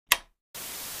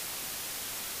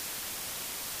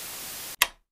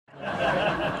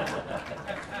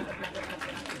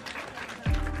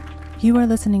You are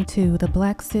listening to the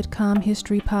Black Sitcom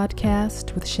History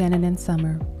Podcast with Shannon and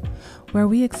Summer, where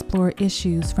we explore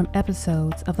issues from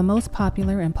episodes of the most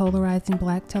popular and polarizing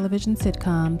Black television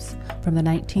sitcoms from the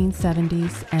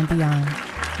 1970s and beyond.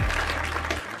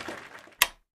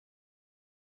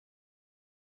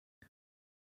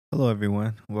 Hello,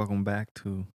 everyone. Welcome back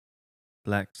to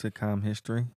Black Sitcom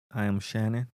History. I am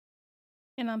Shannon.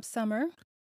 And I'm Summer.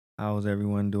 How's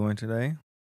everyone doing today?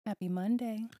 Happy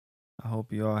Monday. I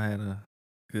hope you all had a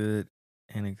good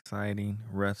and exciting,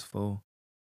 restful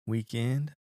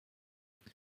weekend.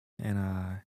 And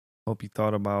I hope you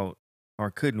thought about or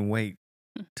couldn't wait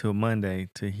till Monday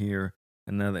to hear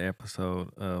another episode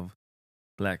of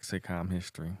Black Sitcom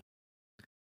History.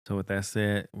 So with that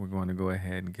said, we're going to go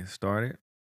ahead and get started.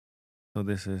 So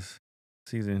this is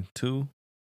Season 2,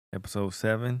 Episode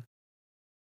 7,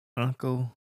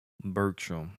 Uncle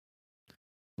Bertram.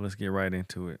 Let's get right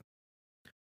into it.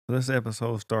 So this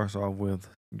episode starts off with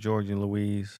George and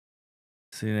Louise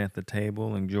sitting at the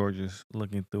table, and George is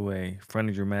looking through a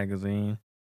furniture magazine.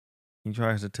 He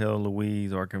tries to tell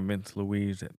Louise or convince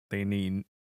Louise that they need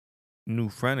new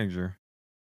furniture.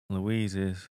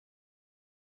 Louise's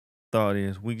thought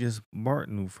is, we just bought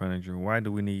new furniture. Why do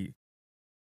we need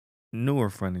newer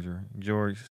furniture?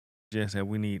 George just said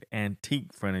we need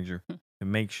antique furniture. It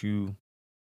makes you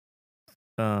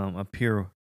appear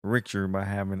richer by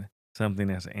having something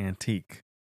that's antique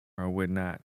or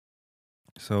whatnot.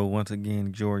 So once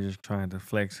again, George is trying to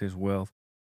flex his wealth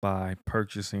by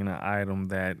purchasing an item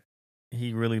that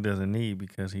he really doesn't need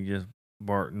because he just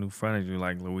bought new furniture,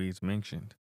 like Louise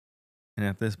mentioned. And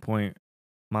at this point,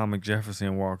 Mama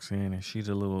Jefferson walks in, and she's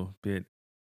a little bit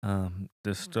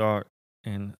distraught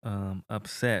and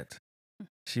upset.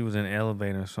 She was in an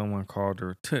elevator, and someone called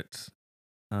her Toots.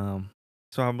 So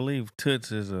I believe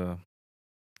Toots is a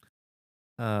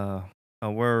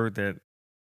word that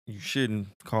you shouldn't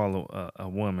call a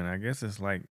woman. I guess it's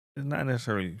like, it's not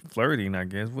necessarily flirting, I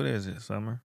guess. What is it,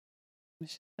 Summer?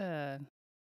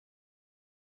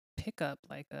 Pickup,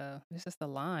 it's just a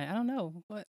line. I don't know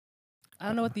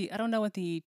what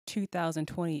the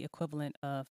 2020 equivalent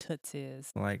of toots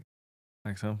is. Like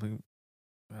something,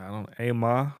 hey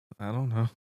ma, I don't know.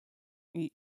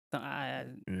 I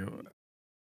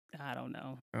don't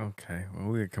know. Okay, well,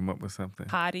 we'll come up with something.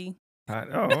 Potty.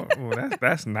 Well,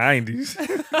 that's 90s.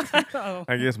 Oh.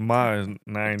 I guess ma is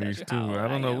 90s too. How I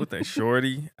don't know what they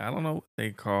shorty. I don't know what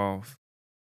they call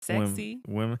sexy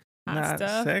women. hot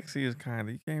stuff. Sexy is kind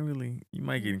of, you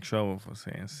might get in trouble for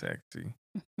saying sexy.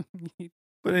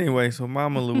 But anyway, so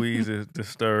Mama Louise is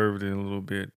disturbed and a little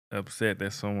bit upset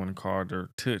that someone called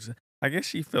her Toots. I guess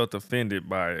she felt offended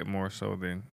by it more so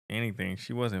than anything.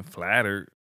 She wasn't flattered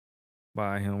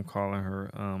by him calling her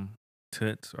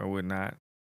Toots or whatnot.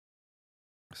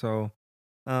 So,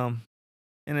 in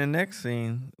the next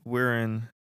scene, we're in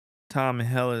Tom and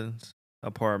Helen's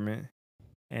apartment,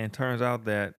 and it turns out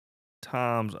that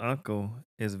Tom's uncle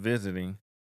is visiting,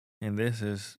 and this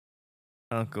is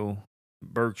Uncle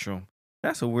Bertram.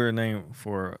 That's a weird name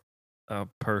for a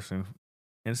person,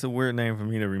 and it's a weird name for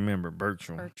me to remember,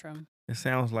 Bertram. It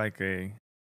sounds like a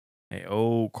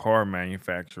old car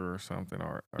manufacturer or something,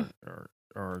 or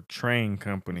a train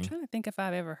company. I'm trying to think if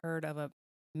I've ever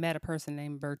met a person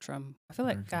named Bertram. I feel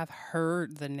like I've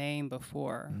heard the name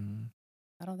before. Mm-hmm.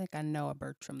 I don't think I know a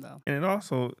Bertram though. And it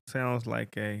also sounds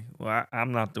like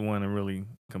I'm not the one to really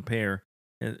compare.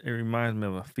 It reminds me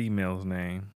of a female's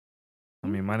name. I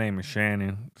mean, my name is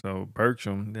Shannon, so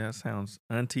Bertram, that sounds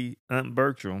Aunt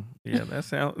Bertram. Yeah, that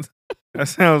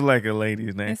sounds like a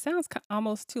lady's name. It sounds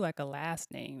almost too like a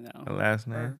last name though. A last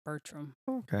name? Bertram.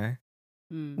 Okay.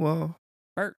 Well,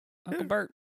 Uncle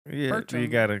Bert. Yeah, Bertram. You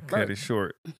gotta cut it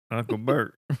short. Uncle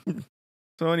Bert.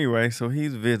 So anyway, so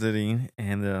he's visiting,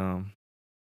 and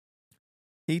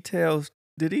did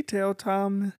he tell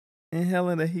Tom and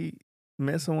Helen that he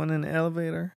met someone in the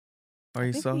elevator? Or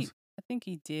I think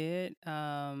he did.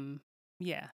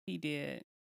 Yeah, he did.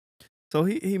 So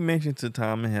he mentioned to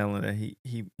Tom and Helen that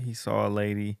he saw a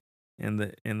lady in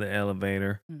the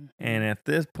elevator. Mm-hmm. And at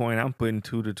this point, I'm putting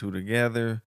two to two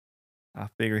together. I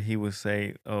figured he would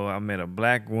say, "Oh, I met a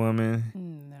black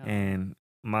woman," No. and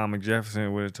Mama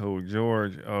Jefferson would have told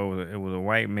George, "Oh, it was a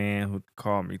white man who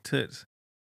called me Toots."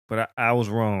 But I was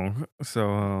wrong.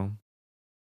 So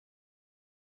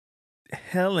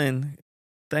Helen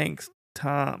thanks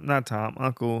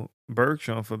Uncle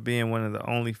Bertram for being one of the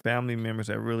only family members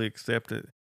that really accepted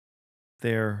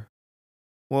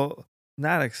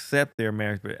not accept their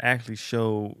marriage, but actually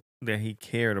showed that he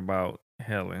cared about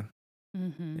Helen.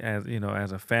 Mm-hmm.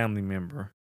 As a family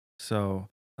member. So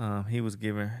she was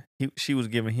giving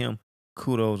him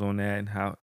kudos on that, and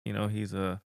how he's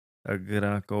a a good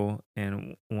uncle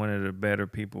and one of the better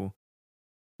people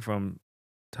from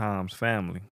Tom's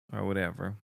family or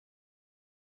whatever.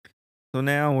 So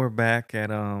now we're back at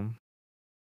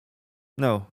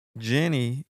no,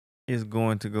 Jenny is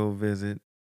going to go visit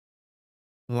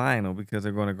Lionel because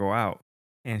they're going to go out.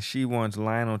 And she wants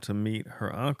Lionel to meet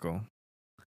her uncle.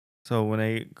 So when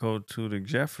they go to the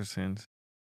Jeffersons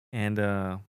and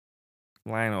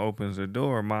Lionel opens the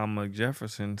door, Mama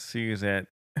Jefferson sees that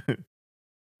That's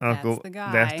Uncle, the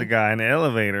that's the guy. guy in the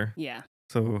elevator. Yeah.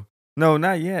 So no,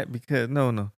 not yet, because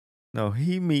no,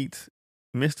 he meets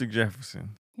Mr.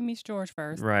 Jefferson, He meets George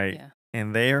first. right? Yeah.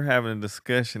 And they are having a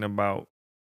discussion about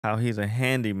how he's a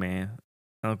handyman,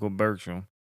 Uncle Bertram,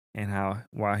 and how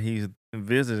while he's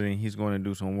visiting, he's going to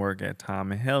do some work at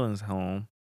Tom and Helen's home.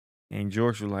 And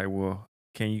George was like, "Well,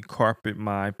 can you carpet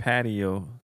my patio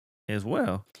as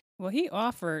well?" Well, he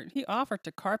offered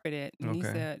to carpet it, and he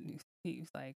Okay. said he was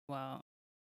like, "Well,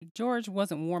 George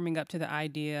wasn't warming up to the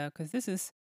idea because this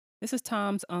is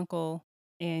Tom's uncle,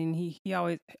 and he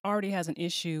always already has an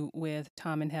issue with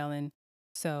Tom and Helen,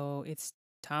 so it's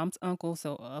Tom's uncle,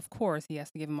 so of course he has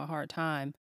to give him a hard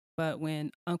time. But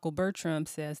when Uncle Bertram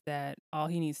says that all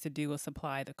he needs to do is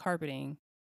supply the carpeting,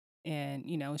 and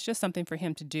it's just something for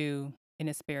him to do in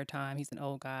his spare time. He's an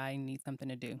old guy and needs something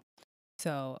to do.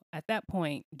 So at that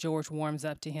point, George warms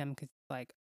up to him because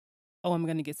like, oh, I'm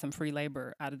gonna get some free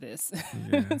labor out of this.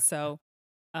 Yeah. So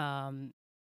um,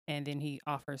 and then he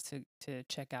offers to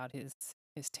check out his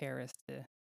terrace.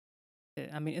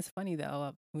 I mean, it's funny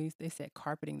though. They said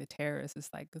carpeting the terrace. It's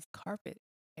like there's carpet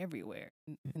everywhere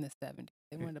in the '70s.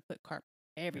 They wanted to put carpet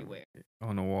everywhere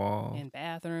On the wall. in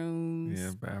bathrooms.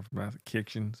 Yeah,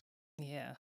 kitchens.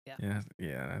 Yeah, yeah.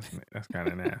 Yeah, that's kind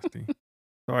of nasty.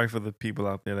 Sorry for the people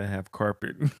out there that have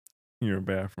carpet in your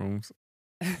bathrooms.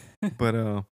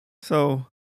 But so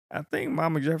I think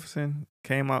Mama Jefferson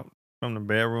came out from the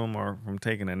bedroom or from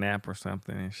taking a nap or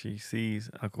something, and she sees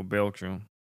Uncle Beltram,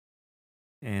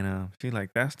 and she's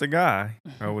like, "That's the guy,"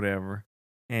 or whatever.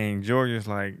 And George is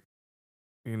like,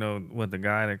 what, the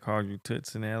guy that called you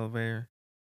Toots in the elevator?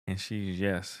 And she's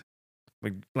yes.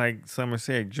 But like Summer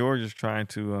said, George is trying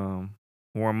to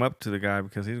warm up to the guy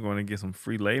because he's going to get some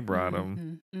free labor out of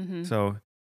him. Mm-hmm. So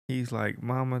he's like,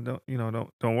 "Mama,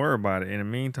 don't worry about it." In the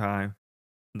meantime,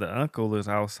 the uncle is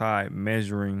outside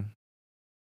measuring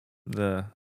the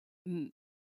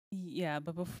Yeah,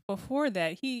 but before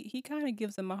that, he kind of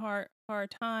gives him a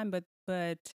hard time,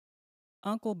 but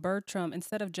Uncle Bertram,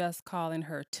 instead of just calling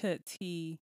her Toots,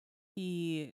 he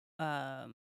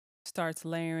starts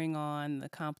layering on the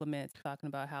compliments, talking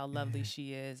about how lovely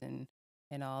she is and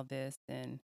all this,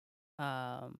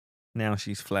 um now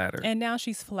she's flattered. and now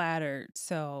she's flattered,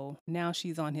 so now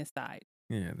she's on his side.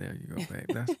 Yeah, there you go,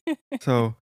 babe. That's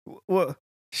so. Well,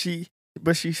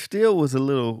 but she still was a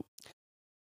little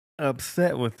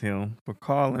upset with him for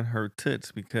calling her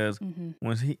Toots because Hmm.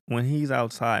 when he's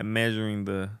outside measuring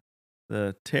the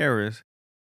terrace,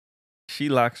 she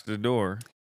locks the door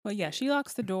Well, yeah, she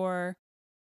locks the door.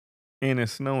 and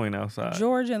it's snowing outside.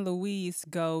 George and Louise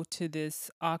go to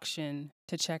this auction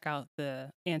to check out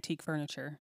the antique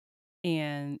furniture,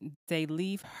 and they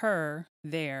leave her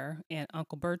there, and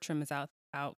Uncle Bertram is out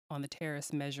on the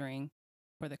terrace measuring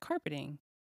for the carpeting.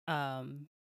 um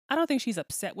I don't think she's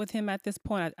upset with him at this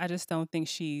point. I just don't think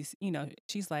she's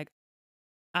like,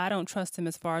 I don't trust him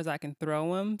as far as I can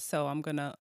throw him, so I'm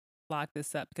gonna lock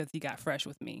this up because he got fresh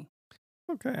with me.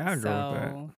 Okay, I go with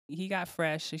that. So he got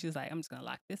fresh, so she's like, I'm just gonna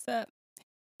lock this up.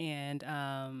 And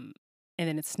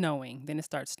then it's snowing, then it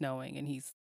starts snowing, and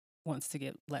he's wants to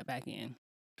get let back in.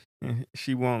 And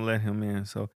she won't let him in.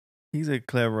 So he's a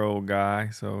clever old guy.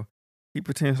 So he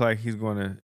pretends like he's going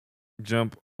to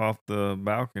jump off the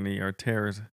balcony or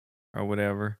terrace or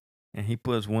whatever. And he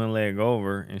puts one leg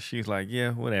over, and she's like,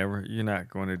 "Yeah, whatever. You're not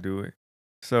going to do it."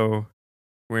 So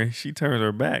when she turns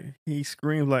her back, he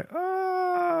screams like,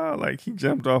 "Ah!" Like he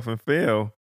jumped off and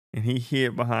fell, and he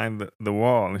hid behind the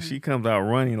wall. And she comes out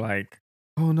running like,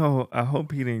 "Oh no, I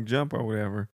hope he didn't jump or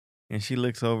whatever." And she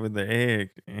looks over the edge,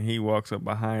 and he walks up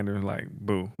behind her like,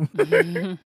 "Boo."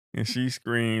 And she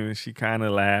screams, and she kind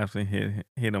of laughs and hit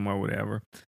him or whatever.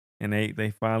 And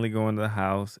they finally go into the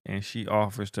house, and she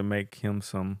offers to make him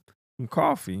some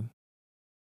coffee.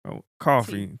 Oh,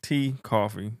 coffee, tea,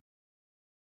 coffee.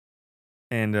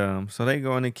 And so they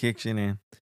go in the kitchen,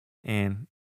 and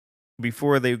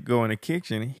before they go in the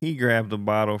kitchen, he grabbed a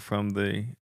bottle from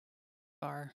the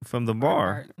Bar. bar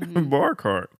Cart. Mhm. bar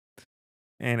cart.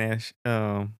 And as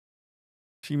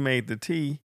she made the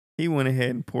tea, he went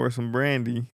ahead and poured some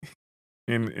brandy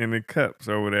in the cups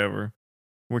or whatever,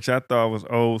 which I thought was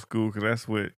old school because that's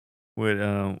what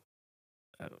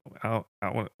I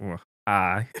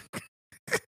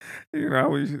I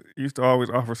always used to always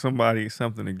offer somebody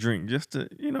something to drink just to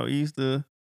ease the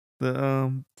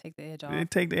Take the edge off.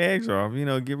 take the edge off,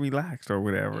 get relaxed or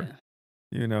whatever, Yeah.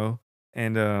 you know,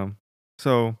 and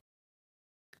so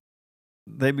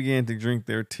they began to drink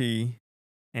their tea,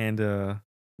 and M-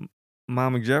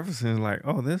 Mama Jefferson's like,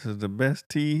 "Oh, this is the best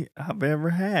tea I've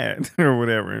ever had," or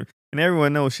whatever. And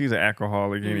everyone knows she's an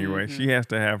alcoholic anyway. She Mm-hmm. has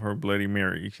to have her Bloody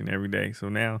Mary each and every day. So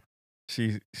now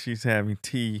she's having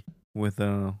tea with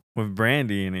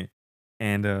brandy in it,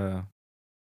 and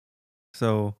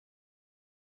so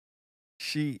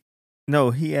she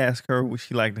no, he asked her would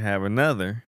she like to have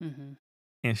another, Mm-hmm.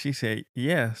 and she said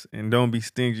yes, and don't be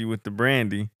stingy with the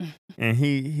brandy. And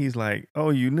he's like, "Oh,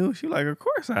 you knew?" She like, "Of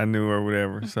course I knew," or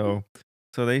whatever. So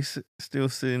they still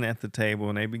sitting at the table,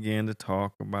 and they began to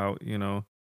talk about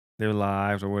their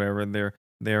lives or whatever,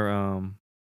 their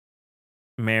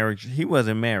marriage. He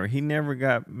wasn't married. He never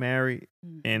got married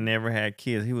and Mm-hmm. never had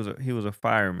kids. He was a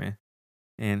fireman,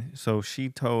 and so she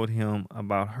told him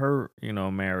about her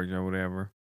marriage or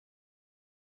whatever,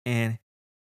 and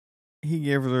he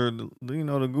gave her the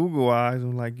Google eyes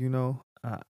and like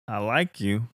I like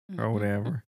you or Mm-hmm.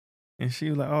 whatever. And she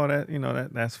was like, "Oh,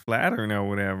 that's flattering or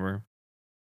whatever."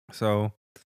 So,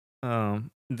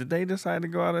 did they decide to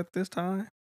go out at this time?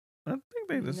 I think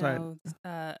they decided.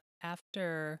 No,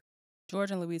 after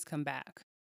George and Louise come back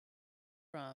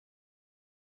from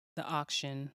the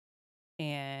auction,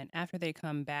 and after they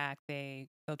come back, they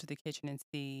go to the kitchen and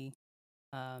see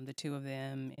the two of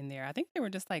them in there. I think they were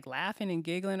just like laughing and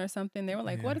giggling or something. They were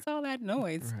like, "What Yeah, is all that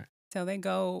noise?" right. So they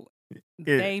go, It,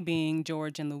 they being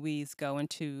George and Louise, go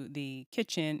into the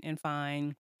kitchen and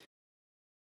find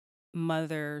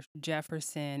Mother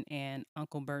Jefferson and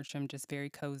Uncle Bertram just very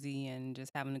cozy and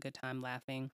just having a good time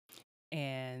laughing.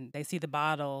 And they see the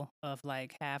bottle of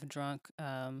like half drunk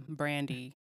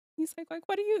brandy. He's like,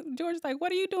 what are you? George's like,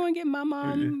 what are you doing getting my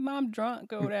yeah, mom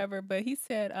drunk or whatever? But he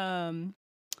said, uh,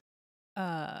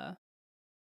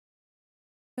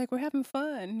 like we're having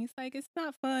fun. And he's like, it's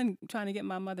not fun trying to get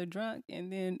my mother drunk.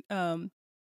 And then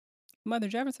Mother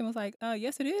Jefferson was like,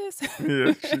 yes, it is.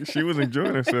 yeah. She was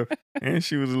enjoying herself, and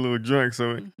she was a little drunk.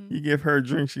 So Hmm. you give her a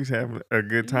drink, she's having a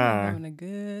good She was time. having a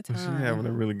good She's having time.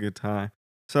 a really good time.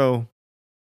 So,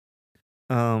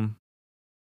 um,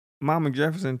 Mama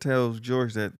Jefferson tells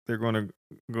George that they're going to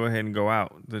go ahead and go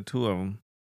out, the two of them.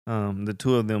 The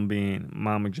two of them being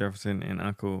Mama Jefferson and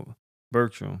Uncle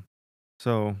Bertram.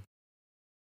 So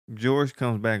George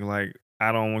comes back like,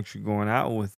 I don't want you going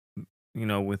out with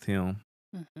him.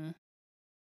 Hmm.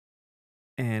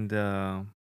 And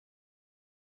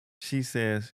she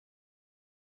says,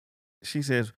 she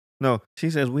says, no,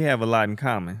 she says, we have a lot in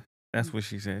common. That's what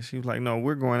she said. She was like, no,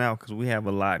 we're going out because we have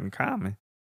a lot in common.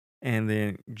 And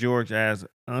then George asks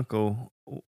Uncle,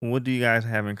 what do you guys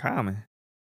have in common?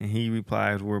 And he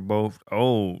replies, we're both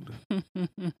old.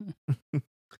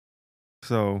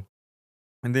 So,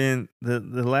 and then the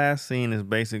last scene is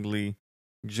basically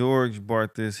George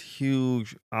bought this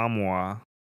huge armoire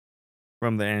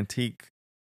from the antique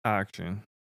auction,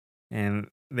 and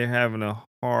they're having a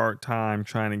hard time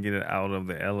trying to get it out of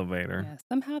the elevator. Yeah,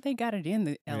 somehow they got it in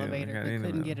the Yeah, they elevator, got but into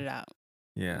couldn't the get it out.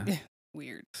 yeah.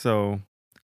 Weird. So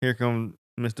here comes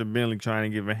Mr. Bentley trying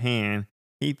to give a hand.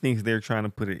 He thinks they're trying to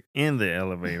put it in the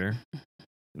elevator,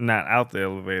 not out the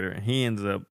elevator, and he ends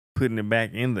up putting it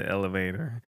back in the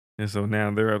elevator. And so now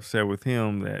they're upset with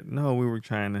him that no, we were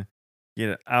trying to get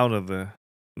it out of the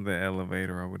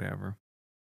elevator or whatever.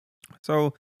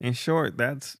 So in short,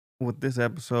 that's what this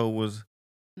episode was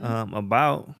Mhm.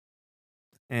 about.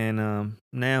 And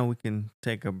now we can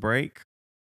take a break.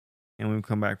 And when we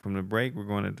come back from the break, we're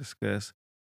going to discuss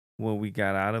what we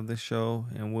got out of the show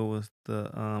and what was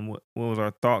what was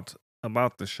our thoughts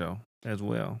about the show as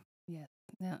well. Yes.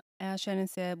 Now, as Shannon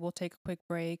said, we'll take a quick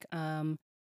break.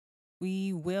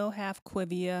 We will have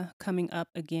Quivia coming up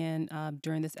again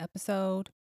during this episode.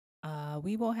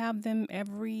 We will have them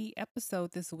every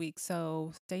episode this week,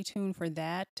 so stay tuned for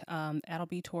that. That'll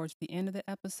be towards the end of the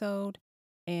episode,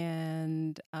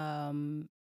 and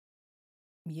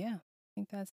yeah, I think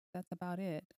that's about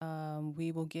it.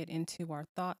 We will get into our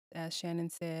thoughts, as Shannon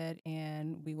said,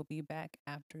 and we will be back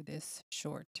after this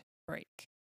short break.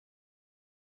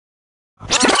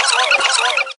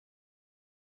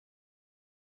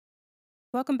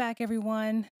 Welcome back,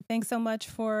 everyone. Thanks so much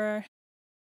for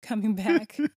coming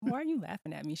back. Why are you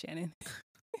laughing at me, Shannon?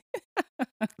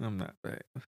 I'm not bad.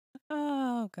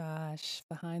 Oh gosh,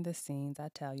 behind the scenes, I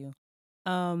tell you.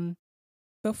 Um,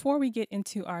 Before we get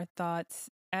into our thoughts,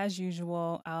 as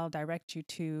usual, I'll direct you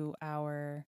to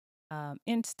our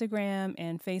Instagram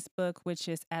and Facebook, which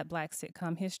is at Black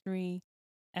Sitcom History.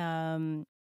 Um,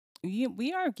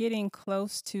 we are getting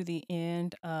close to the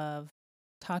end of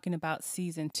talking about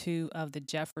season 2 of the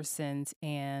Jeffersons,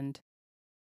 and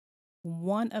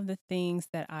one of the things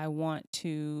that I want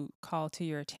to call to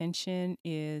your attention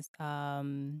is,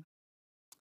 well,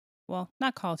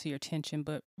 not call to your attention,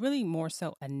 but really more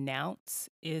so announce,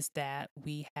 is that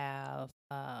we have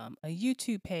a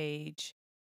YouTube page,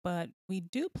 but we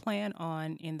do plan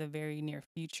on in the very near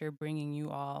future bringing you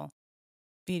all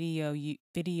video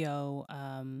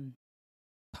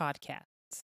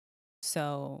podcasts.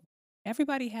 So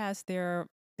everybody has their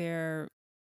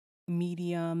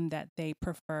medium that they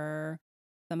prefer.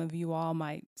 Some of you all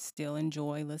might still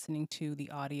enjoy listening to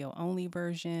the audio only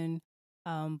version,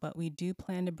 but we do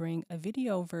plan to bring a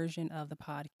video version of the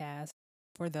podcast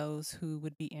for those who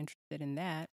would be interested in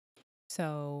that.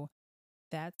 So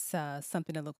that's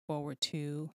something to look forward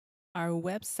to. Our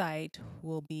website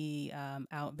will be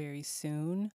out very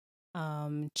soon.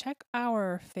 Check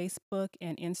our Facebook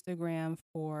and Instagram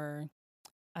for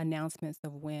announcements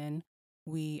of when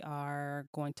we are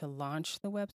going to launch the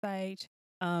website.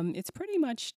 It's pretty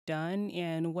much done,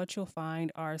 and what you'll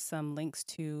find are some links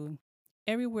to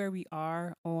everywhere we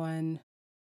are on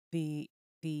the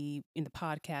in the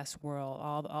podcast world,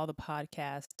 all the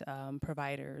podcast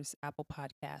providers, Apple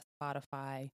Podcasts,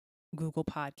 Spotify, Google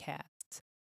Podcasts.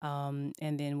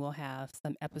 And then we'll have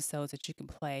some episodes that you can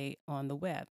play on the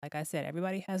web. Like I said,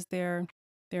 everybody has their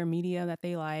media that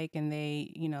they like, and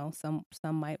they, some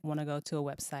might want to go to a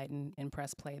website and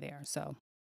press play there. So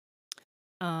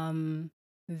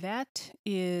that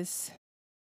is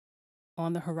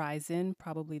on the horizon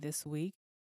probably this week.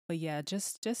 But yeah,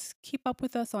 just keep up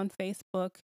with us on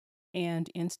Facebook and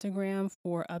Instagram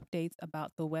for updates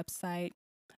about the website.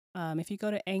 If you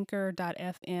go to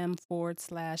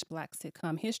anchor.fm/Black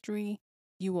Sitcom History,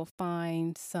 you will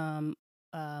find some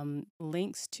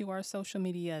links to our social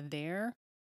media there,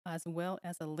 as well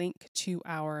as a link to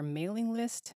our mailing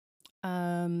list.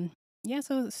 Yeah,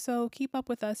 so keep up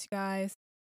with us, guys.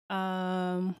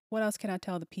 What else can I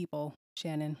tell the people,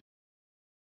 Shannon?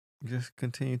 Just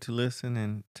continue to listen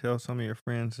and tell some of your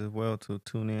friends as well to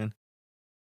tune in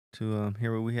to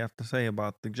hear what we have to say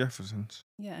about the Jeffersons.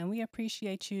 Yeah, and we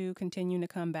appreciate you continuing to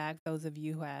come back. Those of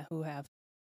you who have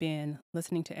been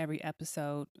listening to every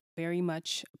episode, very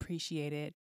much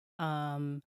appreciated.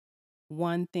 One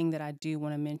thing that I do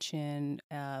want to mention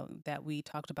that we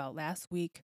talked about last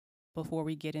week, before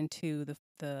we get into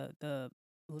the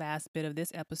last bit of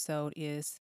this episode,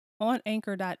 is on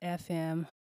anchor.fm/Black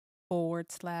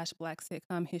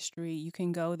Sitcom History. You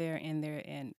can go there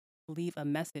and leave a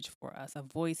message for us, a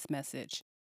voice message.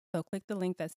 So click the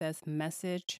link that says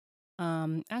message.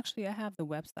 Actually, I have the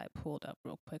website pulled up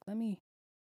real quick. Let me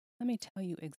tell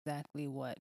you exactly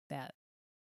what that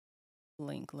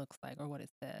link looks like, or what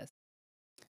it says.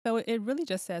 So it really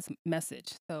just says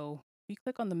message. So if you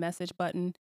click on the message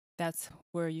button, that's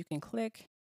where you can click,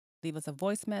 leave us a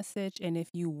voice message. And if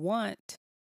you want,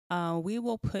 we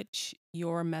will put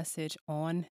your message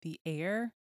on the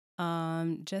air.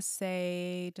 Just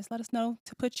let us know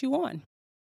to put you on.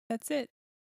 That's it.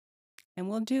 And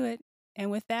we'll do it. And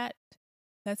with that,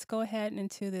 let's go ahead and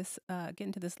get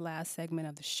into this last segment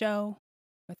of the show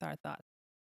with our thoughts.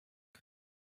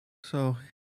 So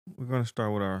we're going to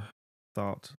start with our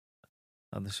thoughts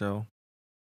of the show,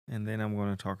 and then I'm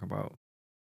going to talk about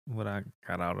what I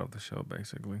got out of the show,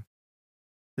 basically.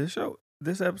 This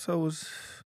episode was,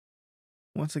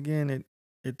 once again,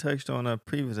 it touched on a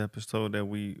previous episode that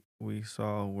we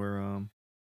saw where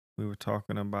we were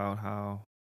talking about how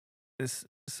this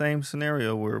same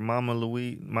scenario where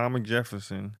Mama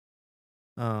Jefferson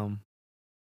found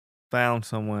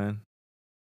someone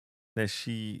that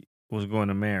she was going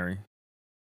to marry.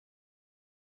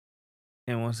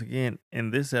 And once again,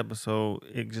 in this episode,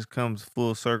 it just comes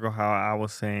full circle how I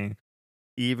was saying,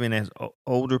 even as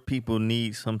older people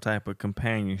need some type of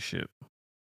companionship,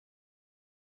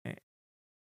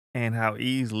 and how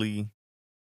easily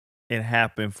it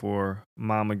happened for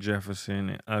Mama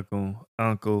Jefferson and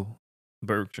Uncle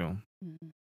Bertram. Mm-hmm.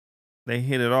 They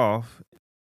hit it off.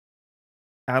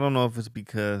 I don't know if it's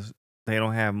because they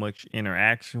don't have much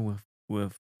interaction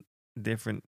with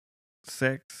different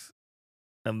sects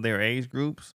of their age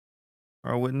groups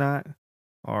or whatnot,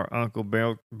 or Uncle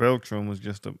Beltram was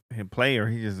just a player.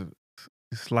 He just a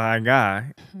sly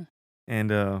guy, and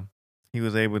he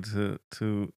was able to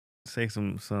say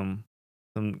some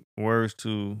words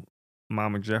to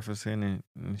Mama Jefferson,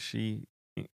 and she,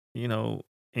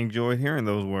 enjoyed hearing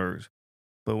those words.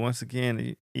 But once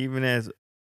again, even as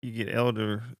you get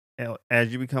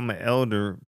as you become an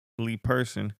elderly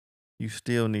person, you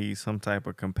still need some type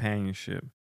of companionship.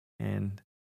 And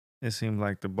it seemed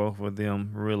like the both of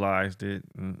them realized it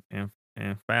and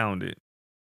found it.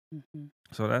 Mm-hmm.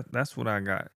 So that's what I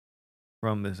got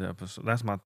from this episode. That's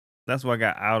what I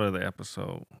got out of the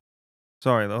episode.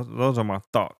 Sorry, those are my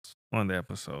thoughts on the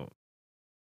episode.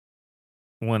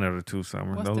 One of the two,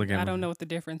 Summer. What's Don't the? look at I me. don't know what the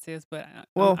difference is, but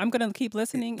Well, I'm gonna keep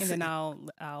listening, and see, then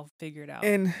I'll figure it out.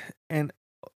 and and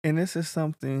and this is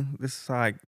something. This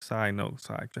side note,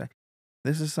 sidetrack.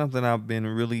 This is something I've been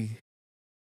really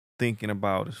thinking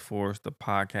about as far as the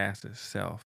podcast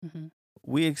itself. Mm-hmm.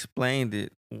 We explained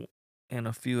it in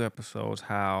a few episodes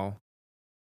how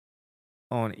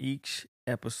on each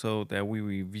episode that we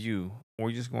review,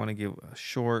 we're just going to give a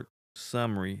short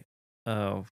summary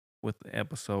of what the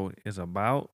episode is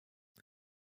about.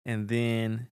 And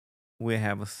then we'll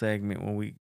have a segment where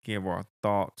we give our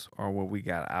thoughts or what we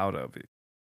got out of it.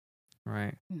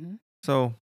 Right. Mm-hmm.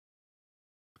 So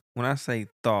when I say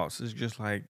thoughts, it's just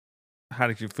like, how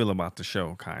did you feel about the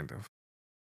show, kind of?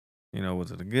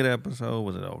 Was it a good episode?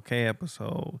 Was it an okay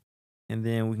episode? And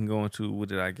then we can go into what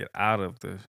did I get out of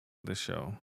the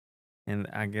show? And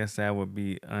I guess that would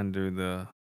be under the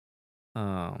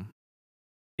um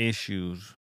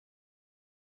issues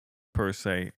per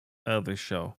se of the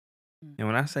show. And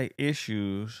when I say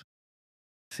issues,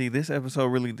 see, this episode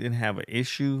really didn't have an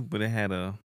issue, but it had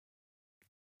a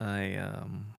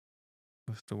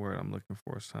what's the word I'm looking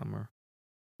for, Summer?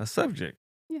 A subject.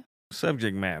 Yeah.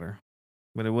 Subject matter.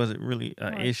 But it wasn't really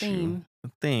an issue. Theme. A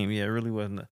theme, yeah, it really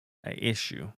wasn't an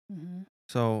issue. Mm-hmm.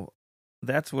 So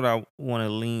that's what I want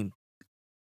to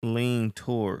lean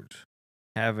towards,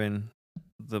 having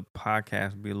the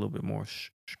podcast be a little bit more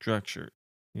structured.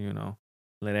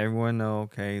 Let everyone know,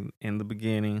 okay, in the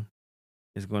beginning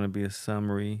is going to be a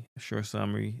short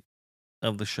summary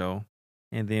of the show,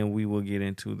 and then we will get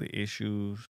into the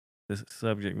issues, the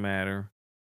subject matter,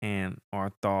 and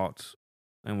our thoughts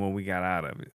and what we got out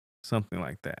of it, something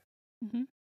like that. Mm-hmm.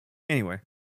 Anyway,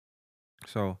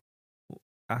 so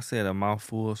I said a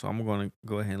mouthful, so I'm going to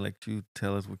go ahead and let you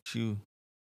tell us what you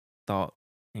thought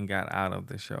and got out of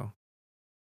the show.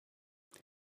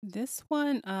 This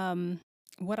one,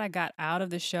 what I got out of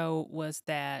the show was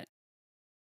that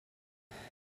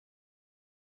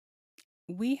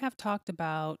we have talked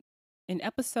about in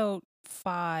episode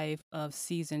 5 of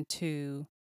season 2,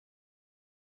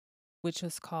 which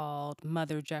was called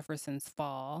Mother Jefferson's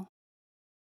Fall.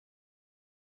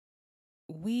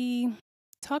 We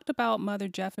talked about Mother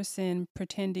Jefferson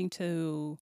pretending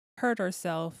to hurt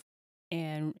herself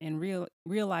and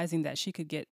realizing that she could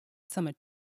get some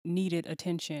needed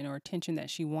attention or attention that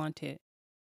she wanted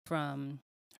from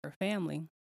her family.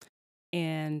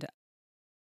 And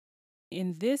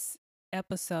in this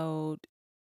episode,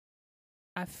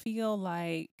 I feel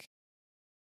like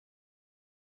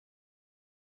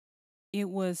it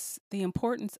was the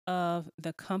importance of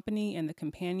the company and the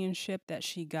companionship that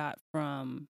she got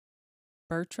from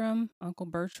Uncle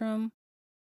Bertram,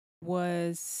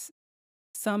 was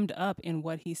summed up in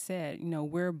what he said.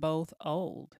 We're both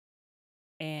old.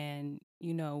 And,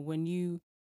 when you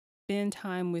spend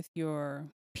time with your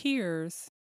peers,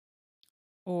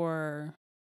 or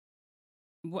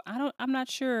I'm not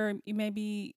sure,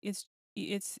 maybe it's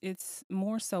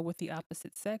more so with the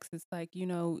opposite sex. It's like,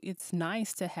 it's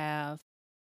nice to have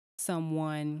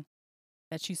someone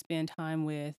that you spend time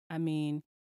with. I mean,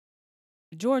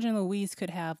 George and Louise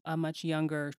could have a much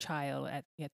younger child at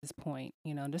this point.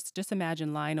 Just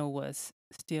imagine Lionel was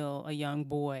still a young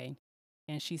boy,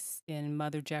 and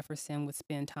Mother Jefferson would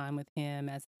spend time with him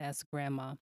as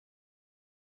grandma.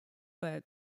 But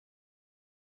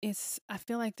I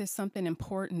feel like there's something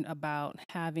important about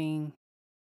having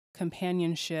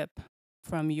companionship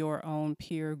from your own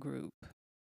peer group.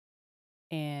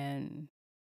 And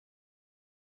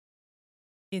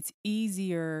it's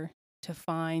easier to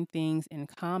find things in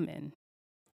common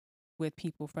with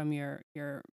people from your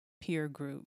peer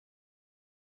group.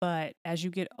 But as you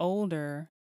get older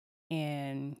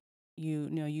and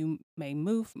you may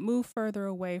move further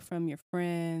away from your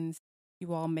friends,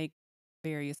 you all make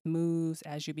various moves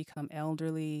as you become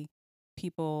elderly.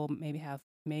 People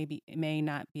may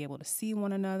not be able to see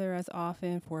one another as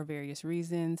often for various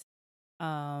reasons.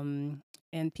 And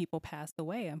people passed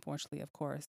away, unfortunately, of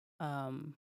course.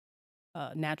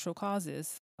 Natural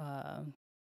causes,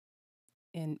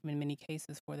 in many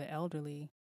cases for the elderly.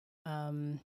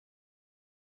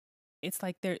 It's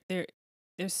like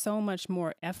there's so much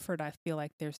more effort, I feel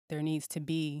like there needs to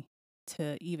be,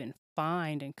 to even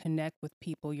find and connect with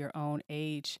people your own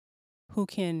age who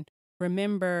can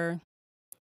remember,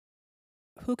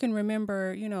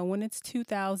 when it's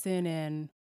 2000 and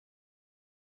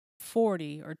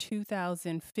 2040 or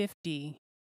 2050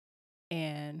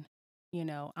 and,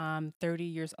 I'm 30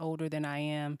 years older than I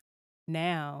am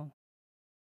now,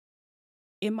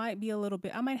 it might be a little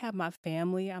bit, I might have my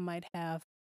family, I might have,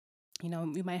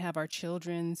 we might have our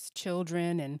children's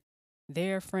children and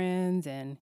their friends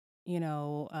and, you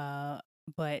know,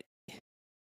 but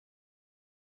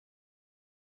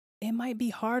it might be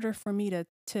harder for me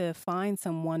to find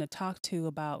someone to talk to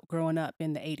about growing up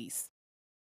in the 80s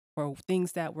or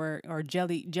things that were or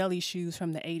jelly shoes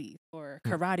from the 80s or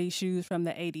karate shoes from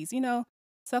the 80s,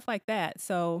 stuff like that.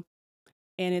 So,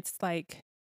 and it's like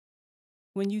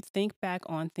when you think back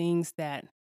on things that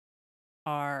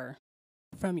are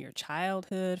from your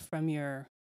childhood, from your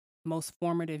most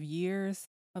formative years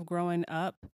of growing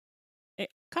up, it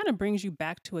kind of brings you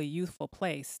back to a youthful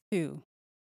place too.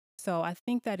 So I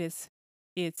think that it's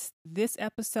this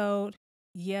episode,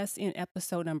 yes, in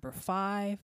episode number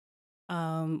 5.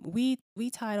 We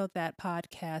titled that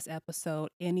podcast episode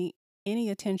 "Any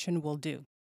Attention Will Do,"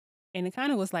 and it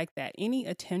kind of was like that. Any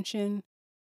attention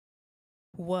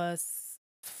was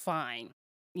fine,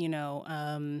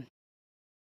 And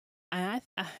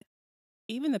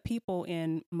even the people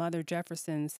in Mother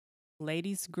Jefferson's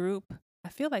ladies group, I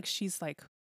feel like she's like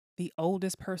the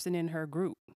oldest person in her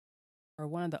group, or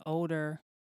one of the older.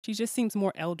 She just seems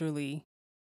more elderly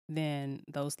than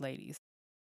those ladies.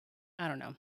 I don't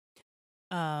know.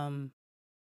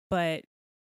 But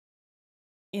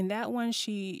in that one,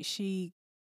 she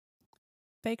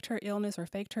faked her illness or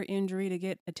faked her injury to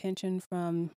get attention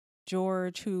from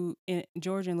George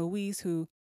and Louise, who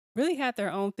really had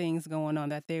their own things going on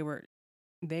that they were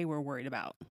worried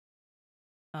about.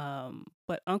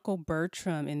 But Uncle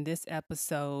Bertram in this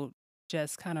episode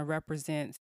just kind of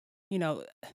represents,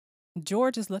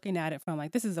 George is looking at it from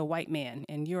like, this is a white man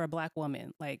and you're a black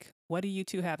woman. Like, what do you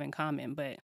two have in common?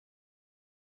 But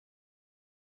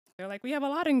they're like, we have a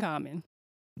lot in common.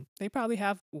 They probably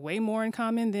have way more in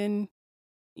common than,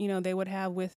 they would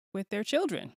have with their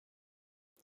children.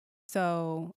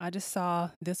 So I just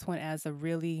saw this one as a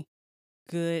really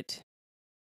good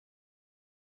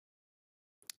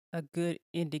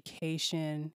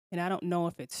indication. And I don't know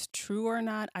if it's true or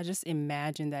not. I just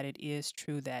imagine that it is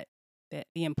true that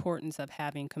the importance of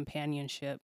having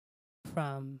companionship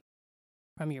from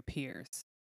your peers.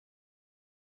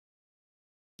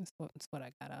 That's what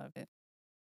I got out of it.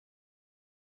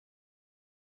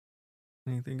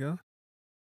 Anything else?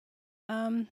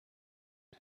 I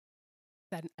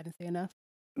didn't say enough.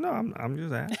 No, I'm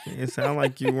just asking. It sounded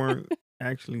like you weren't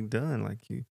actually done. Like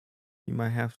you might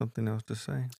have something else to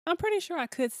say. I'm pretty sure I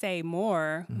could say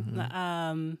more.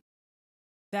 Mm-hmm.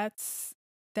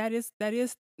 That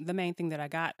is the main thing that I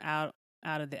got out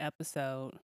of the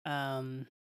episode. And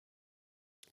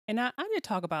I did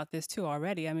talk about this too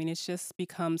already. I mean, it just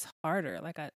becomes harder.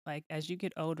 Like as you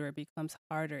get older, it becomes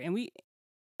harder. And we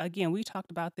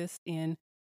talked about this in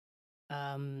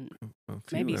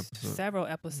maybe several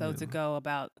episodes ago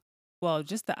about, well,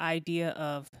 just the idea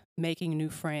of making new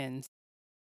friends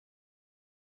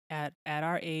at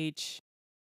our age,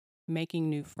 making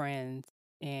new friends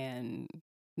and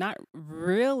not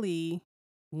really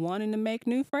wanting to make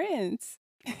new friends,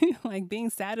 like being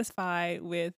satisfied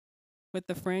with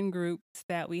the friend groups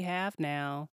that we have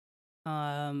now.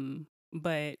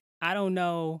 But I don't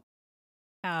know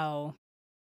how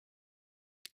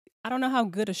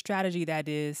good a strategy that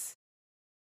is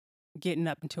getting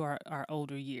up into our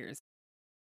older years.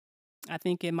 I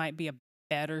think it might be a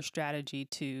better strategy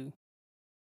to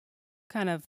kind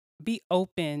of be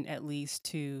open, at least,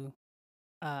 to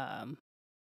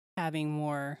having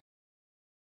more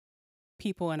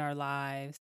people in our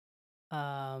lives.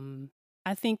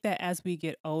 I think that as we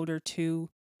get older too,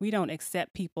 we don't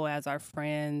accept people as our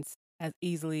friends as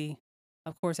easily,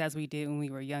 of course, as we did when we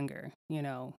were younger.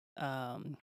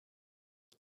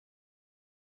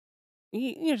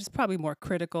 You're just probably more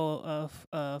critical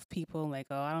of people. Like,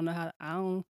 oh, I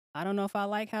don't know if I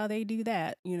like how they do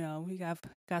that. We got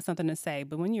something to say.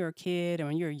 But when you're a kid or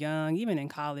when you're young, even in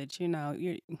college,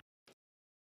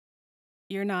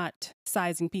 you're not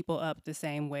sizing people up the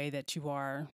same way that you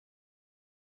are,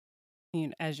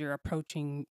 as you're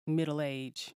approaching middle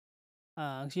age.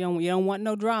 You don't want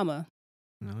no drama.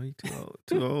 No, you too old.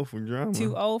 Too old for drama.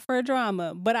 Too old for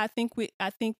drama. But I think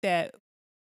that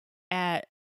at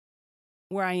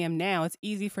where I am now, it's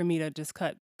easy for me to just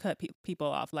cut people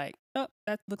off. Like, oh,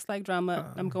 that looks like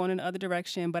drama. I'm going in the other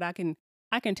direction. But I can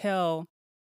tell,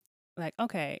 like,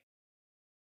 okay,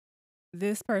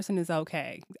 this person is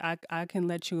okay. I can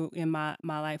let you in my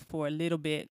life for a little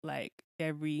bit, like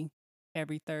every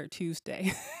third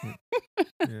Tuesday.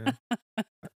 Yeah.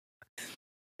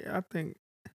 Yeah, I think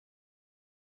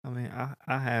I mean,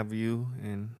 I have you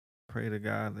and pray to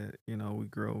God that, we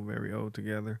grow very old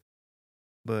together.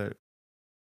 But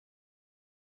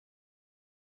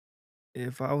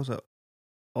if I was a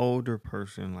older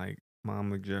person like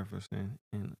Mama Jefferson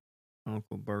and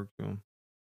Uncle Bertram,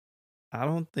 I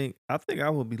think I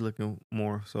would be looking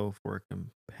more so for a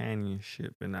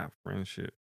companionship and not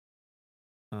friendship.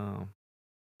 Um,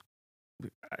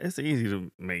 it's easy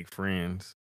to make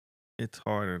friends. It's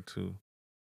harder to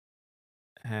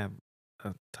have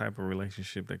a type of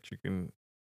relationship that you can,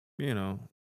 you know,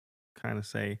 kind of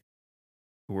say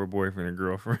we're boyfriend and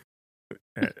girlfriend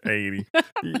at 80.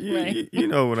 You, Right. you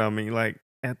know what I mean? Like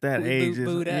at that We age,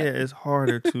 boot up. it's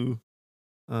harder to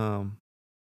um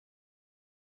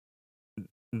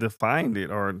define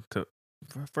it or to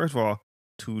first of all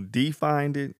to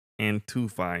define it and to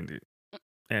find it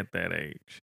at that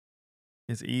age.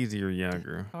 It's easier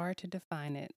younger. Hard to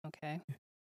define it. Okay.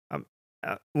 Um,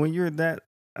 when you're that,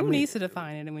 I Who mean, needs to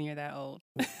define it when you're that old?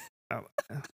 uh,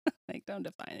 Like, don't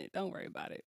define it. Don't worry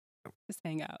about it. Just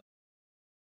hang out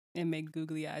and make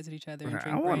googly eyes at each other and I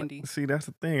drink want brandy. to see. That's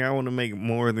the thing. I want to make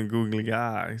more than googly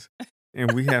eyes,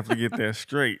 and we have to get that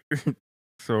straight.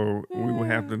 So we will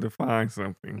have to define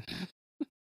something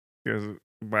because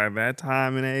by that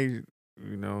time and age,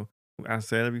 you know, I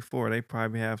said it before. They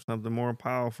probably have something more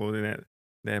powerful than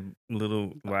that little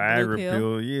Blue Viagra pill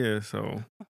pill. Yeah. So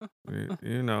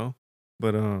you know,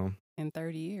 but in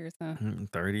 30 years, huh?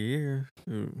 30 years.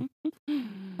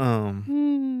 Um,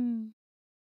 Hmm.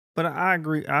 but I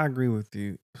agree. I agree with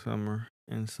you, Summer,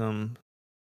 in some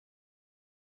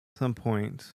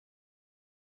points.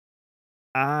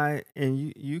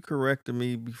 You corrected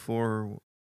me before,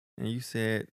 and you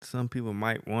said some people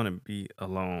might want to be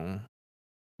alone.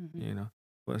 Mhm. You know,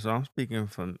 but so I'm speaking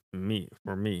for me.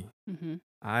 For me, Mhm.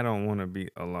 I don't want to be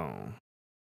alone.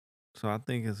 So I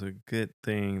think it's a good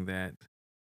thing that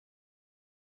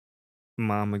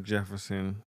Mama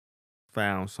Jefferson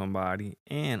found somebody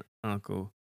and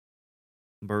Uncle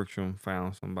Bertram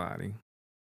found somebody.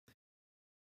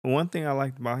 One thing I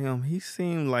liked about him, he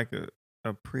seemed like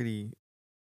a pretty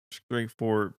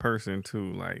straightforward person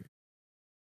too. Like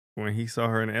when he saw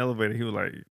her in the elevator, he was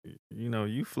like,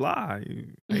 you fly.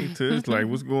 Hey, Tush, like,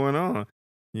 what's going on?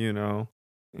 You know?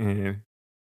 And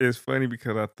it's funny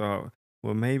because I thought,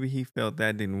 well, maybe he felt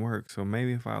that didn't work. So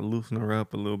maybe if I loosen her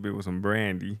up a little bit with some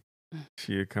brandy,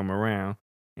 she'd come around.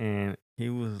 And he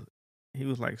was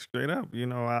like straight up,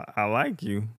 I like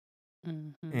you.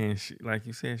 Mhm. And she, like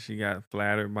you said, she got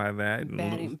flattered by that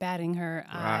and Batting her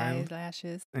right,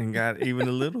 eyelashes. and got even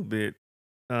a little bit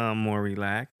more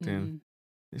relaxed. And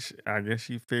Mhm. I guess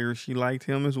she figured she liked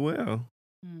him as well.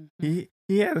 Mhm.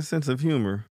 He had a sense of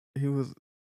humor. He was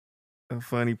a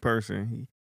funny person.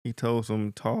 He told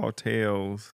some tall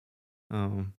tales.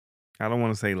 Um, I don't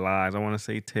want to say lies. I want to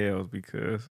say tales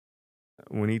because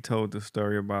when he told the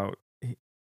story about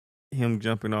him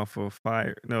jumping off a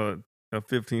fire, no, a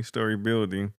 15-story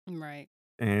building, Right.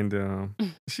 and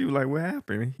she was like, "What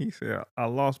happened?" He said, "I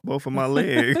lost both of my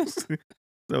legs."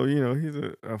 So he's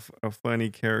a funny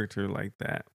character like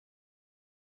that.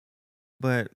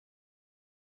 But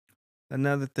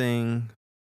another thing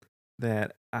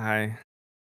that I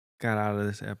got out of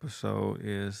this episode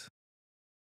is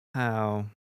how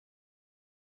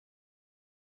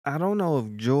I don't know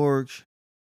if George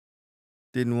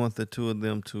didn't want the two of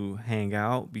them to hang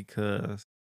out because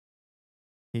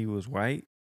he was white.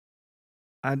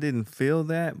 I didn't feel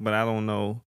that, but I don't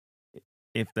know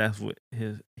if that's what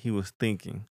he was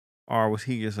thinking, or was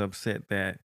he just upset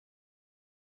that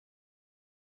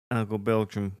Uncle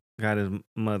Beltram got his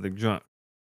mother drunk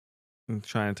and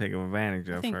trying to take advantage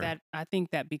of her. I think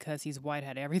that because he's white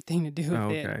had everything to do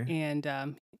with it, Okay.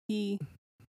 and he,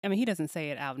 I mean, he doesn't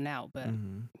say it out and out, but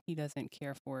Hmm. he doesn't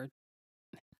care for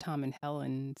Tom and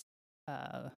Helen's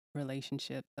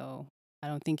relationship, though. I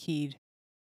don't think he'd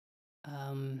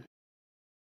um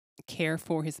care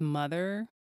for his mother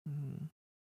Hmm.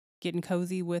 getting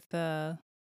cozy with a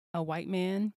white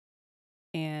man.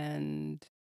 And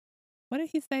what did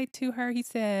he say to her? He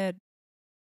said,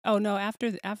 "Oh no!"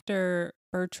 After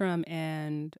Bertram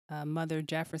and Mother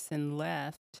Jefferson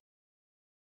left,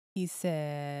 he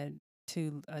said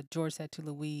to George said to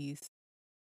Louise,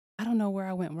 "I don't know where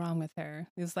I went wrong with her."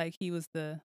 It was like he was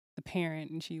the parent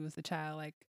and she was the child.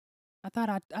 Like I thought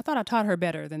I taught her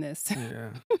better than this.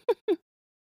 Yeah.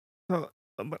 So,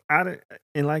 but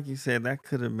and like you said, that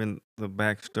could have been the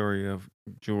backstory of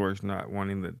George not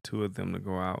wanting the two of them to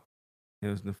go out. It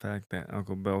was the fact that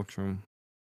Uncle Beltram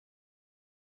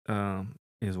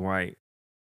is white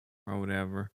or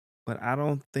whatever. But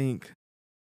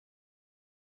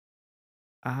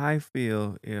I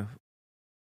feel if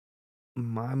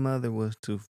my mother was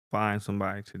to find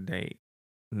somebody to date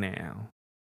now,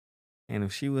 and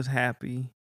if she was happy,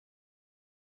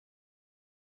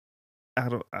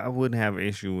 I wouldn't have an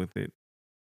issue with it,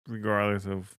 regardless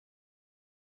of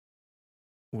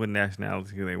what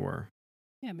nationality they were.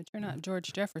 Yeah, but you're not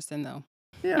George Jefferson, though.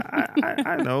 Yeah,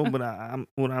 I know, but I'm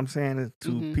what I'm saying is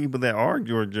to Mm-hmm. people that are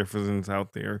George Jeffersons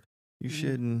out there, you Mm-hmm.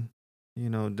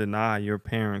 shouldn't, deny your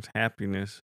parents'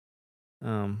 happiness,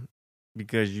 um,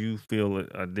 because you feel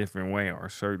a different way or a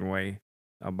certain way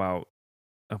about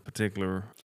a particular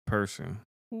person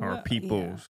or Well, yeah.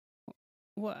 peoples.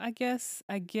 Well, I guess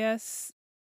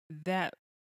that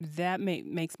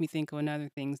makes me think of another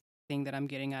thing that I'm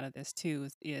getting out of this too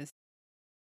is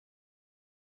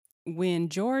when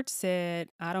George said,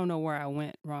 "I don't know where I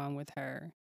went wrong with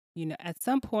her." At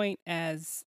some point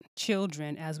as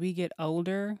children, as we get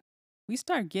older, we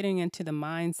start getting into the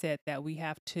mindset that we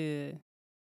have to,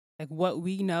 like, what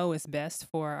we know is best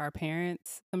for our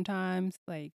parents sometimes.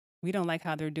 Like, we don't like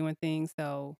how they're doing things,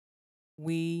 so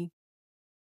we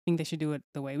think they should do it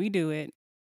the way we do it.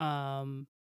 Um,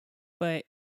 but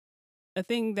the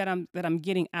thing that I'm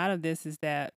getting out of this is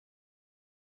that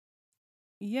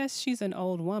yes, she's an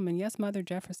old woman. Yes, Mother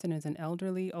Jefferson is an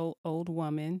elderly old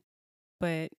woman,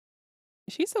 but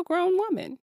she's a grown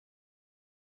woman.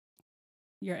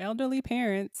 Your elderly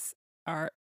parents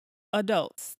are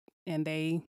adults, and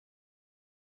they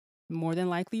more than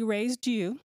likely raised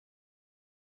you.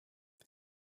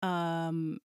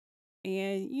 Um,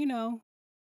 and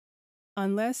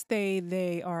unless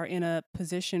they are in a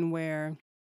position where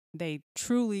they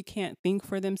truly can't think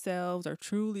for themselves or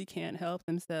truly can't help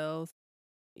themselves,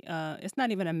 it's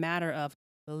not even a matter of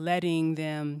letting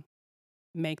them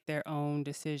make their own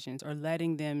decisions or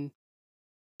letting them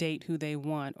date who they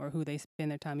want or who they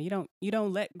spend their time. You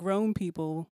don't let grown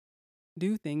people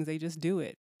do things; they just do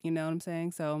it. You know what I'm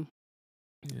saying? So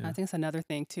I Yeah, think it's another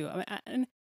thing too. And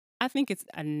I think it's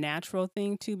a natural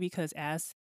thing too because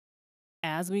as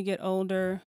we get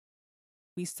older,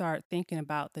 we start thinking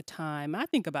about the time. I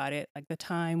think about it like the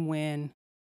time when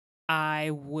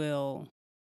I will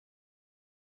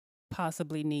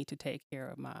possibly need to take care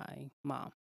of my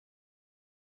mom.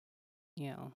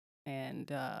 You know,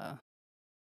 and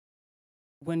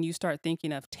when you start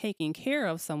thinking of taking care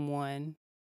of someone,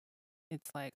 it's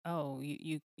like, oh,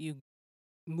 you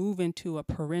move into a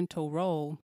parental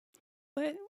role.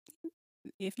 But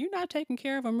if you're not taking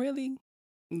care of them, really,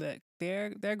 look, they're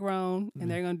grown and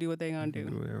they, they're gonna do what they're they gonna can do.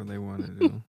 do whatever they want to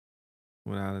do,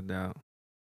 without a doubt.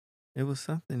 It was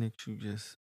something that you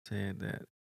just said that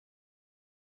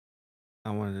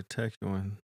I wanted to touch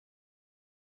on,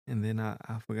 and then I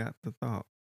forgot the thought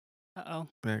Uh-oh.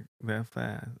 that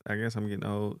fast. I guess I'm getting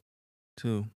old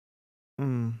too.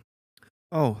 Mm.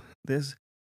 Oh, this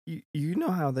you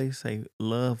know how they say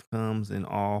love comes in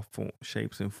all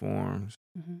shapes and forms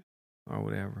Mm-hmm. or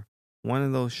whatever. One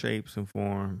of those shapes and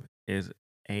form is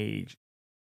age.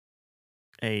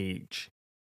 Age,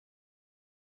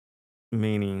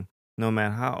 meaning no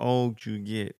matter how old you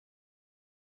get,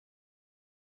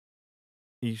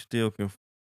 you still can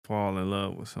fall in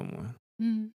love with someone.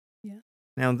 Mm-hmm. Yeah.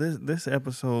 Now this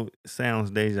episode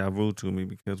sounds deja vu to me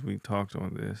because we talked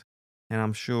on this, and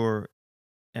I'm sure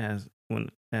as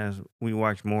we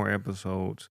watch more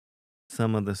episodes,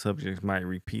 some of the subjects might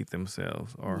repeat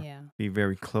themselves or Yeah. be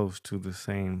very close to the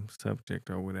same subject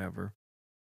or whatever.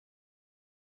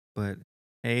 But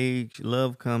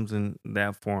love comes in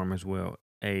that form as well.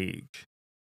 Age,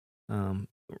 um,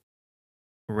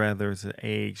 rather it's an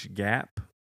age gap,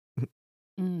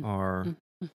 Mm. or Mm.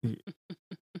 y-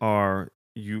 or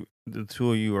the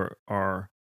two of you are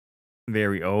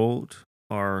very old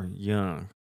or young.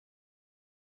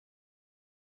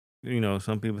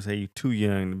 Some people say you're too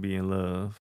young to be in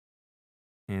love,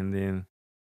 and then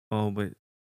but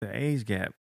the age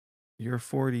gap, you're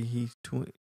 40, he's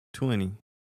 20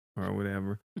 or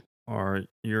whatever, or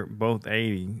you're both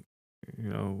 80. You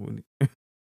know,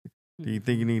 do you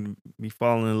think Mm-hmm. you need to be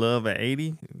falling in love at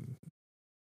 80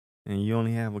 and you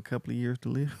only have a couple of years to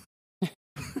live?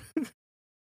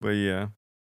 But yeah,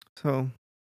 so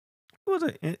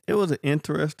it was an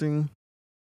interesting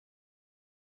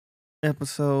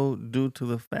episode due to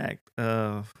the fact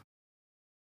of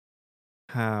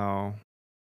how,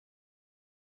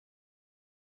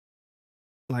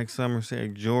 like Summer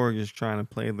said, George is trying to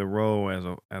play the role as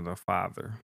a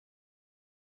father,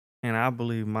 and I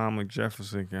believe Mama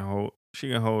Jefferson can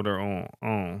hold her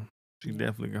own. She Yeah.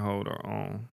 definitely can hold her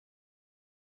own.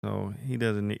 So he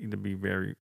doesn't need to be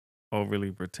very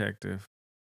overly protective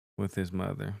with his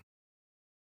mother.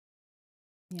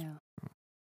 Yeah.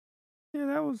 Yeah,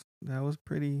 that was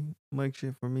pretty much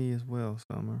it for me as well,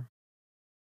 Summer.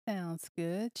 Sounds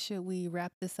good. Should we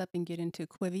wrap this up and get into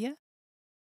Quivia?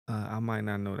 I might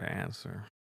not know the answer,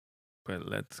 but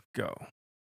let's go.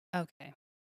 Okay.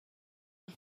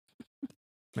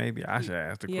 Maybe I should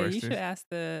ask the Yeah, you questions. should ask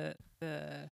the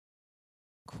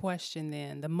question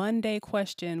then. The Monday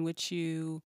question, which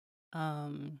you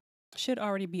should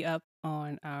already be up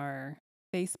on our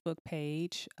Facebook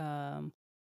page.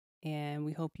 And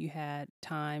we hope you had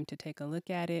time to take a look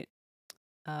at it.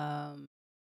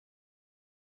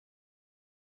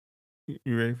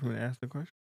 You ready for me to ask the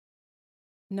question?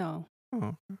 No.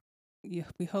 Oh.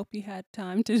 We hope you had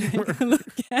time to take a look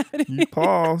at it. You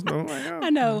paused. I'm like, oh, I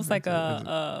know, it was like is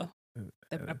a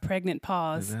pregnant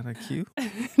pause. Is that a cue?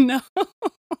 No.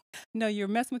 No, you're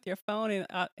messing with your phone, and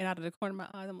out of the corner of my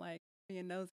eyes, I'm like, being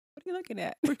nosy. What are you looking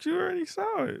at? But you already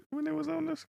saw it when it was on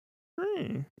the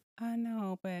screen. I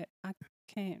know, but I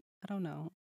can't. I don't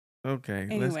know. Okay,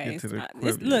 Anyways, let's get to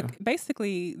the look,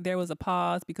 basically, there was a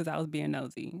pause because I was being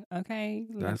nosy. Okay?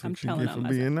 That's I'm what you telling get on for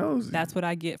being nosy. That's what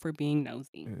I get for being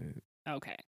nosy.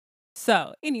 Okay.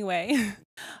 So, anyway,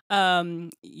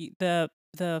 the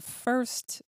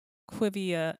first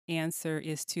Quivia answer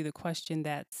is to the question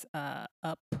that's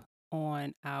up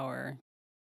on our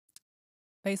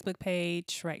Facebook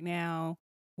page right now,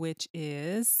 which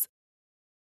is...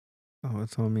 Oh,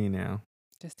 it's on me now.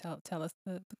 Just tell us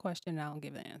the question, and I'll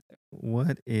give the answer.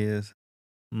 What is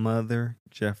Mother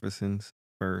Jefferson's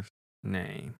first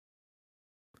name?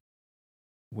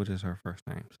 What is her first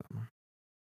name, Summer?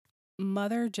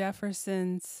 Mother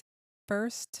Jefferson's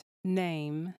first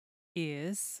name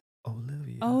is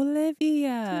Olivia. Olivia.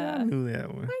 See, I knew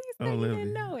that one. Why you say you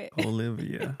didn't know it?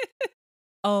 Olivia.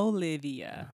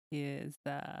 Olivia is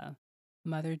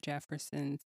Mother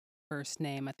Jefferson's first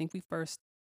name. I think we first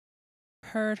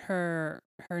heard her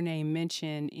name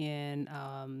mentioned in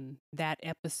that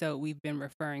episode we've been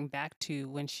referring back to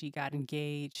when she got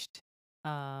engaged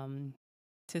to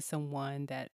someone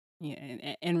that, you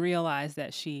know, and realized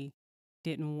that she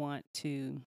didn't want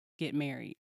to get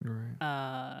married.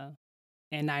 Right.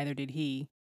 And neither did he.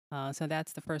 So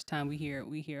that's the first time we hear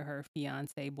her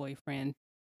fiance, boyfriend,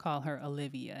 call her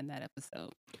Olivia in that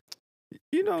episode.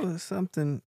 You know,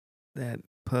 something that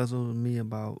puzzled me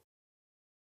about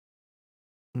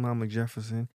Mama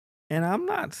Jefferson, and I'm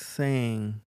not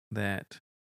saying that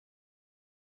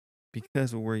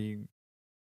because of where you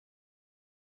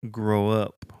grow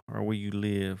up or where you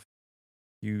live,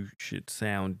 you should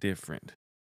sound different.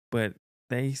 But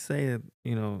they say that,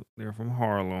 you know, they're from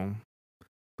Harlem,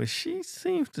 but she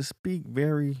seems to speak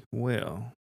very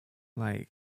well. Like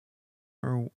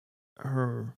her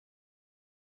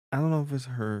I don't know if it's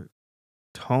her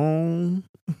tone,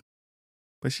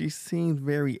 but she seems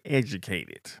very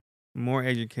educated. More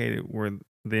educated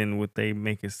than what they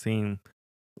make it seem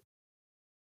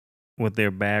what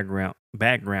their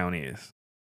background is.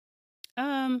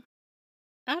 I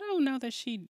don't know that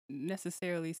she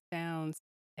necessarily sounds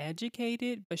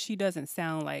educated, but she doesn't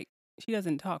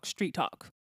talk street talk,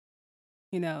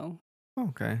 you know.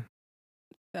 Okay.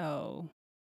 So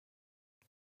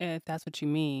if that's what you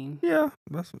mean. Yeah,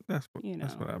 that's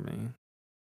what I mean.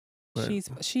 But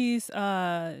she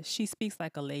speaks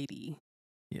like a lady.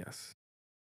 Yes.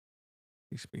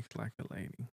 She speaks like a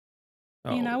lady.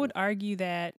 And I would argue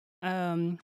that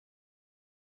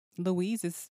Louise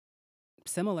is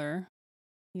similar,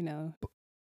 you know.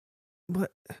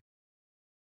 But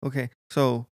okay,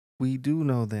 so we do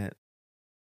know that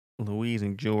Louise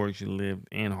and George lived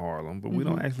in Harlem, but we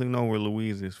don't actually know where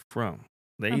Louise is from.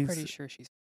 I'm pretty sure she's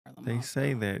from Harlem. They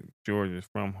say that George is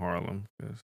from Harlem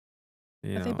because,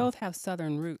 but they both have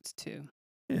Southern roots too.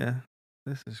 Yeah,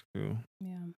 this is true.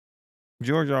 Yeah.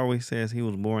 George always says he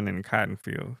was born in the cotton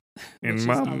field. And which is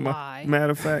a lie.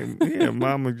 Matter of fact, yeah,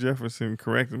 Mama Jefferson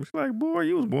corrected him. She's like, boy,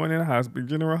 you was born in a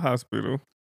general hospital.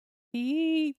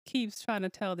 He keeps trying to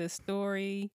tell this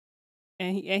story,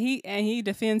 and he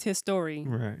defends his story.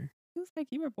 Right. He was like,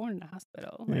 you were born in a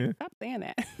hospital. Like, stop saying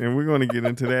that. And we're going to get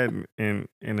into that in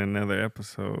another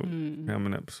episode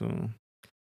coming up soon.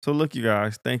 So look, you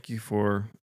guys, thank you for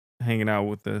hanging out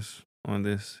with us on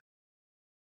this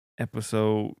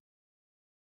episode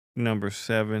number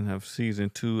 7 of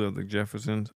season 2 of the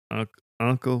Jeffersons.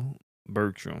 Uncle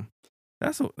Bertram.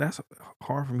 That's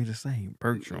hard for me to say.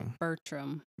 Bertram.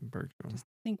 Just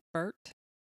think Bert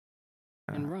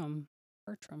and rum.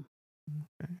 Bertram.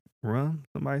 Okay. Rum?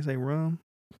 Somebody say rum?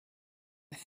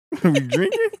 We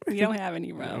drinking? We don't have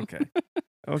any rum. Okay.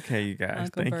 Okay, you guys.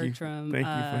 Uncle Bertram. Thank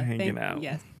you for hanging out.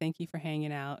 Yes, thank you for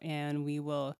hanging out. And we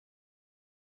will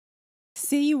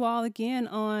see you all again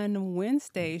on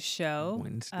Wednesday's show.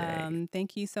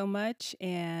 Thank you so much.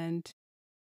 And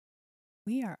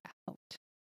we are out.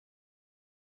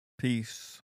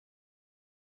 Peace.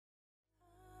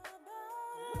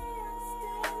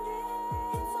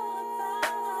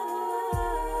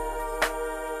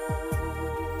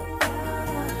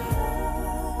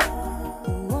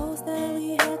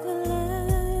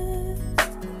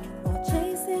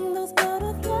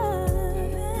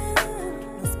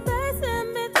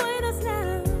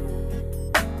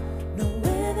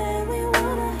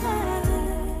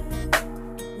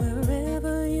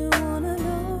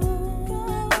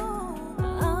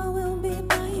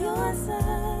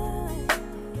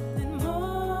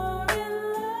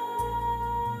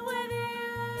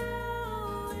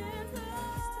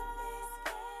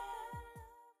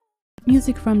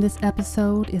 Music from this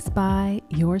episode is by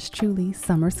yours truly,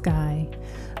 Summer Sky.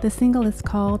 The single is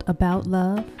called About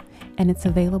Love, and it's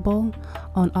available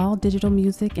on all digital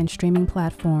music and streaming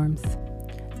platforms.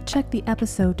 Check the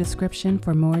episode description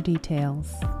for more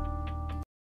details.